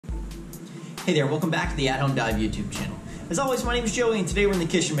Hey there, welcome back to the athomedive YouTube channel. As always, my name is Joey and today we're in the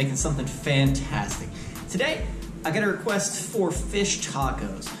kitchen making something fantastic. Today, I got a request for fish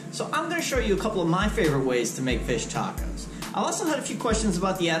tacos. So I'm going to show you a couple of my favorite ways to make fish tacos. I also had a few questions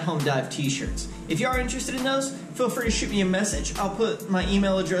about the athomedive t-shirts. If you are interested in those, feel free to shoot me a message. I'll put my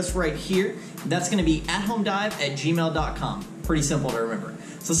email address right here. That's going to be athomedive@gmail.com. Pretty simple to remember.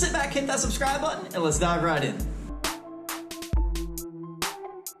 So sit back, hit that subscribe button, and let's dive right in.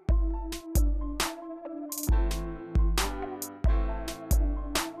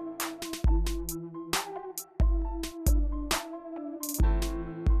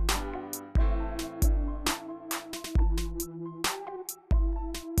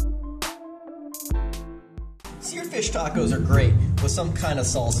 Seared fish tacos are great with some kind of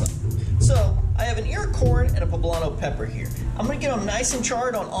salsa. So I have an ear of corn and a poblano pepper here. I'm going to get them nice and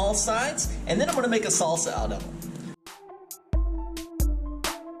charred on all sides, and then I'm going to make a salsa out of them.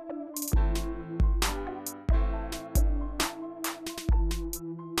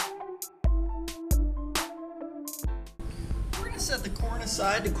 We're going to set the corn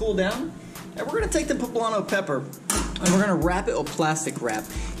aside to cool down, and we're going to take the poblano pepper and we're going to wrap it with plastic wrap.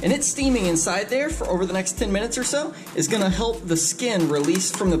 And it's steaming inside there for over the next 10 minutes or so is going to help the skin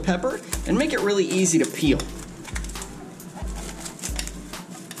release from the pepper and make it really easy to peel.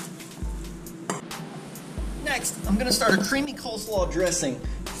 Next, I'm going to start a creamy coleslaw dressing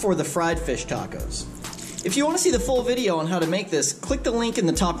for the fried fish tacos. If you want to see the full video on how to make this, click the link in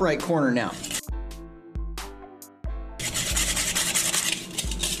the top right corner now.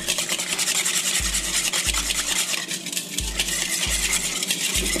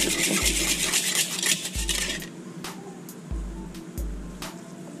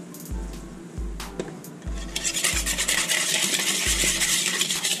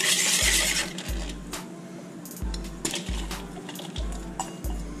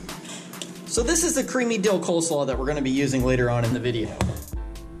 So this is the creamy dill coleslaw that we're going to be using later on in the video.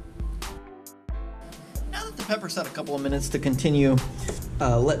 Now that the pepper's had a couple of minutes to continue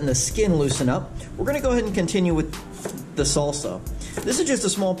letting the skin loosen up, we're going to go ahead and continue with the salsa. This is just a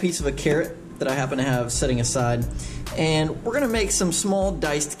small piece of a carrot that I happen to have setting aside, and we're going to make some small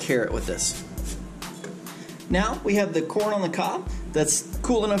diced carrot with this. Now we have the corn on the cob that's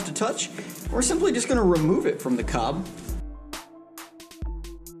cool enough to touch. We're simply just going to remove it from the cob.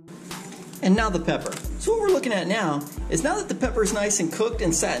 And now the pepper. So what we're looking at now is now that the pepper is nice and cooked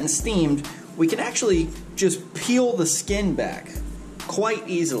and sat and steamed, we can actually just peel the skin back quite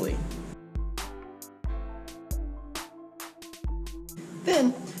easily.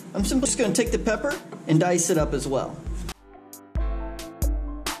 Then I'm simply just going to take the pepper and dice it up as well.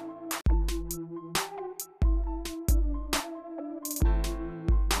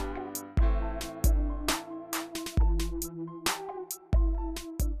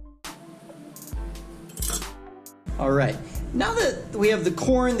 Alright, now that we have the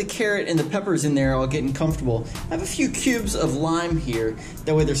corn, the carrot, and the peppers in there all getting comfortable, I have a few cubes of lime here.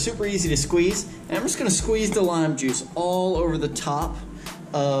 That way they're super easy to squeeze. And I'm just going to squeeze the lime juice all over the top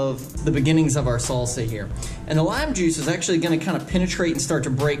of the beginnings of our salsa here. And the lime juice is actually going to kind of penetrate and start to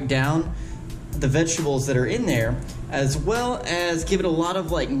break down the vegetables that are in there, as well as give it a lot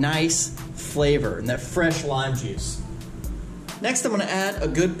of like nice flavor and that fresh lime juice. Next I'm going to add a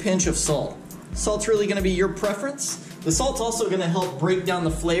good pinch of salt. Salt's really going to be your preference. The salt's also going to help break down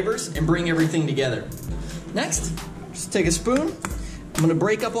the flavors and bring everything together. Next, just take a spoon. I'm going to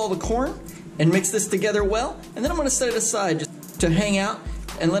break up all the corn and mix this together well, and then I'm going to set it aside just to hang out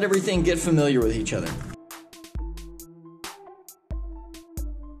and let everything get familiar with each other.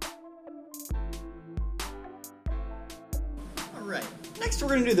 Alright, next we're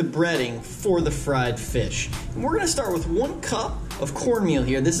going to do the breading for the fried fish. And we're going to start with 1 cup of cornmeal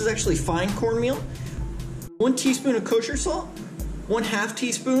here. This is actually fine cornmeal. 1 teaspoon of kosher salt, 1/2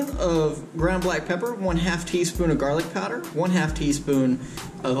 teaspoon of ground black pepper, 1/2 teaspoon of garlic powder, 1/2 teaspoon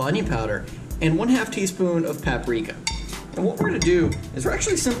of onion powder, and 1/2 teaspoon of paprika. And what we're going to do is we're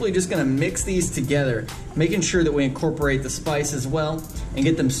actually simply just going to mix these together, making sure that we incorporate the spice as well and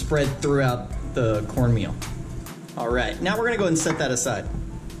get them spread throughout the cornmeal. Alright, now we're going to go ahead and set that aside.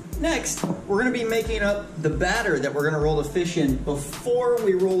 Next, we're going to be making up the batter that we're going to roll the fish in before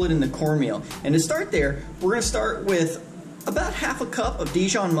we roll it in the cornmeal. And to start there, we're going to start with about 1/2 cup of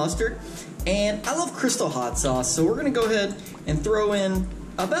Dijon mustard. And I love Crystal hot sauce, so we're going to go ahead and throw in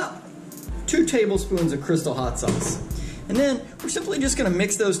about 2 tablespoons of Crystal hot sauce. And then we're simply just going to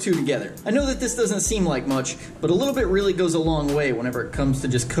mix those two together. I know that this doesn't seem like much, but a little bit really goes a long way whenever it comes to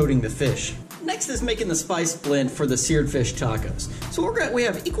just coating the fish. Next is making the spice blend for the seared fish tacos. So we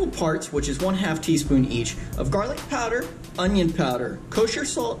have equal parts, which is 1/2 teaspoon each, of garlic powder, onion powder, kosher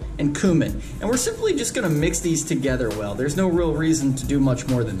salt, and cumin. And we're simply just gonna mix these together well. There's no real reason to do much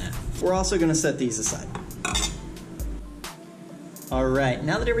more than that. We're also gonna set these aside. All right,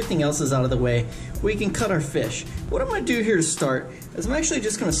 now that everything else is out of the way, we can cut our fish. What I'm gonna do here to start is I'm actually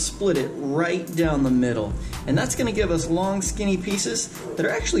just gonna split it right down the middle. And that's gonna give us long, skinny pieces that are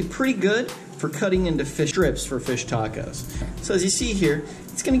actually pretty good for cutting into fish strips for fish tacos. So as you see here,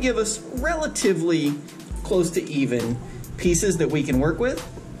 it's gonna give us relatively close to even pieces that we can work with.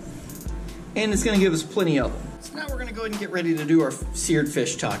 And it's gonna give us plenty of them. So now we're gonna go ahead and get ready to do our seared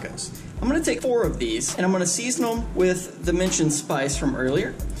fish tacos. I'm gonna take 4 of these and I'm gonna season them with the mentioned spice from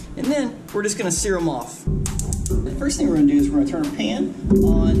earlier. And then we're just gonna sear them off. The first thing we're gonna do is we're gonna turn our pan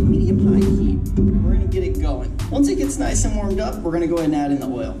on medium-high heat. We're gonna get it going. Once it gets nice and warmed up, we're gonna go ahead and add in the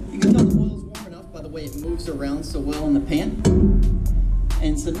oil. You can tell the oil's warm enough by the way it moves around so well in the pan.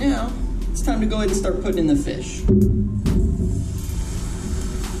 And so now, it's time to go ahead and start putting in the fish.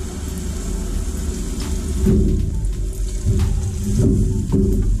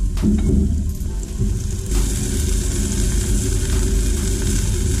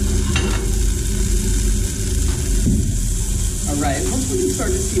 Alright, once we can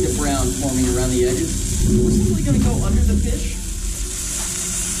start to see the brown forming around the edges, we're simply going to go under the fish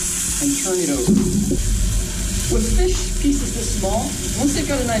and turn it over. With fish pieces this small, once they've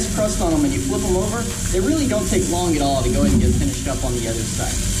got a nice crust on them and you flip them over, they really don't take long at all to go ahead and get finished up on the other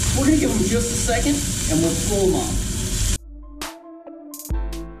side. We're going to give them just a second and we'll pull them off.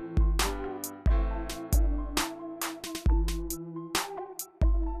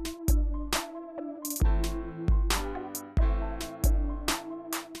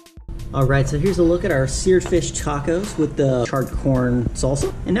 Alright, so here's a look at our seared fish tacos with the charred corn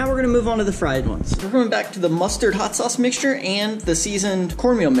salsa. And now we're going to move on to the fried ones. We're going back to the mustard hot sauce mixture and the seasoned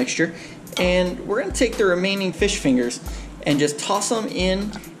cornmeal mixture. And we're going to take the remaining fish fingers and just toss them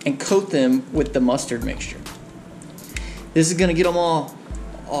in and coat them with the mustard mixture. This is going to get them all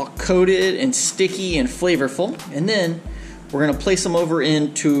coated and sticky and flavorful. And then we're going to place them over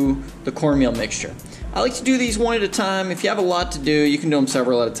into the cornmeal mixture. I like to do these one at a time. If you have a lot to do, you can do them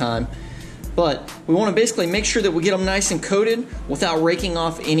several at a time. But we want to basically make sure that we get them nice and coated without raking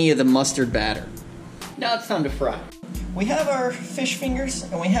off any of the mustard batter. Now it's time to fry. We have our fish fingers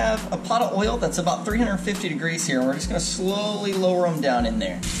and we have a pot of oil that's about 350 degrees here. And we're just going to slowly lower them down in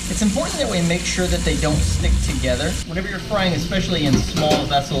there. It's important that we make sure that they don't stick together. Whenever you're frying, especially in small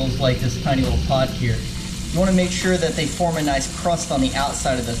vessels like this tiny little pot here, you want to make sure that they form a nice crust on the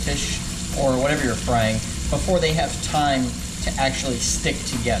outside of the fish or whatever you're frying before they have time to actually stick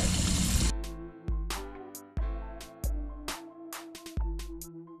together.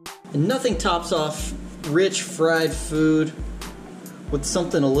 And nothing tops off rich fried food with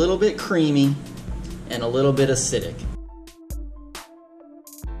something a little bit creamy and a little bit acidic.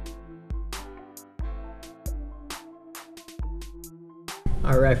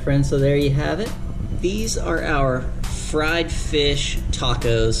 Alright friends, so there you have it. These are our fried fish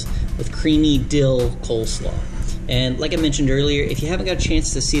tacos with creamy dill coleslaw. And like I mentioned earlier, if you haven't got a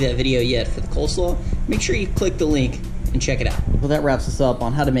chance to see that video yet for the coleslaw, make sure you click the link and check it out. Well, that wraps us up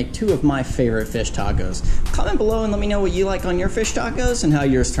on how to make 2 of my favorite fish tacos. Comment below and let me know what you like on your fish tacos and how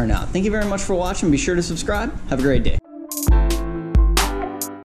yours turn out. Thank you very much for watching. Be sure to subscribe. Have a great day.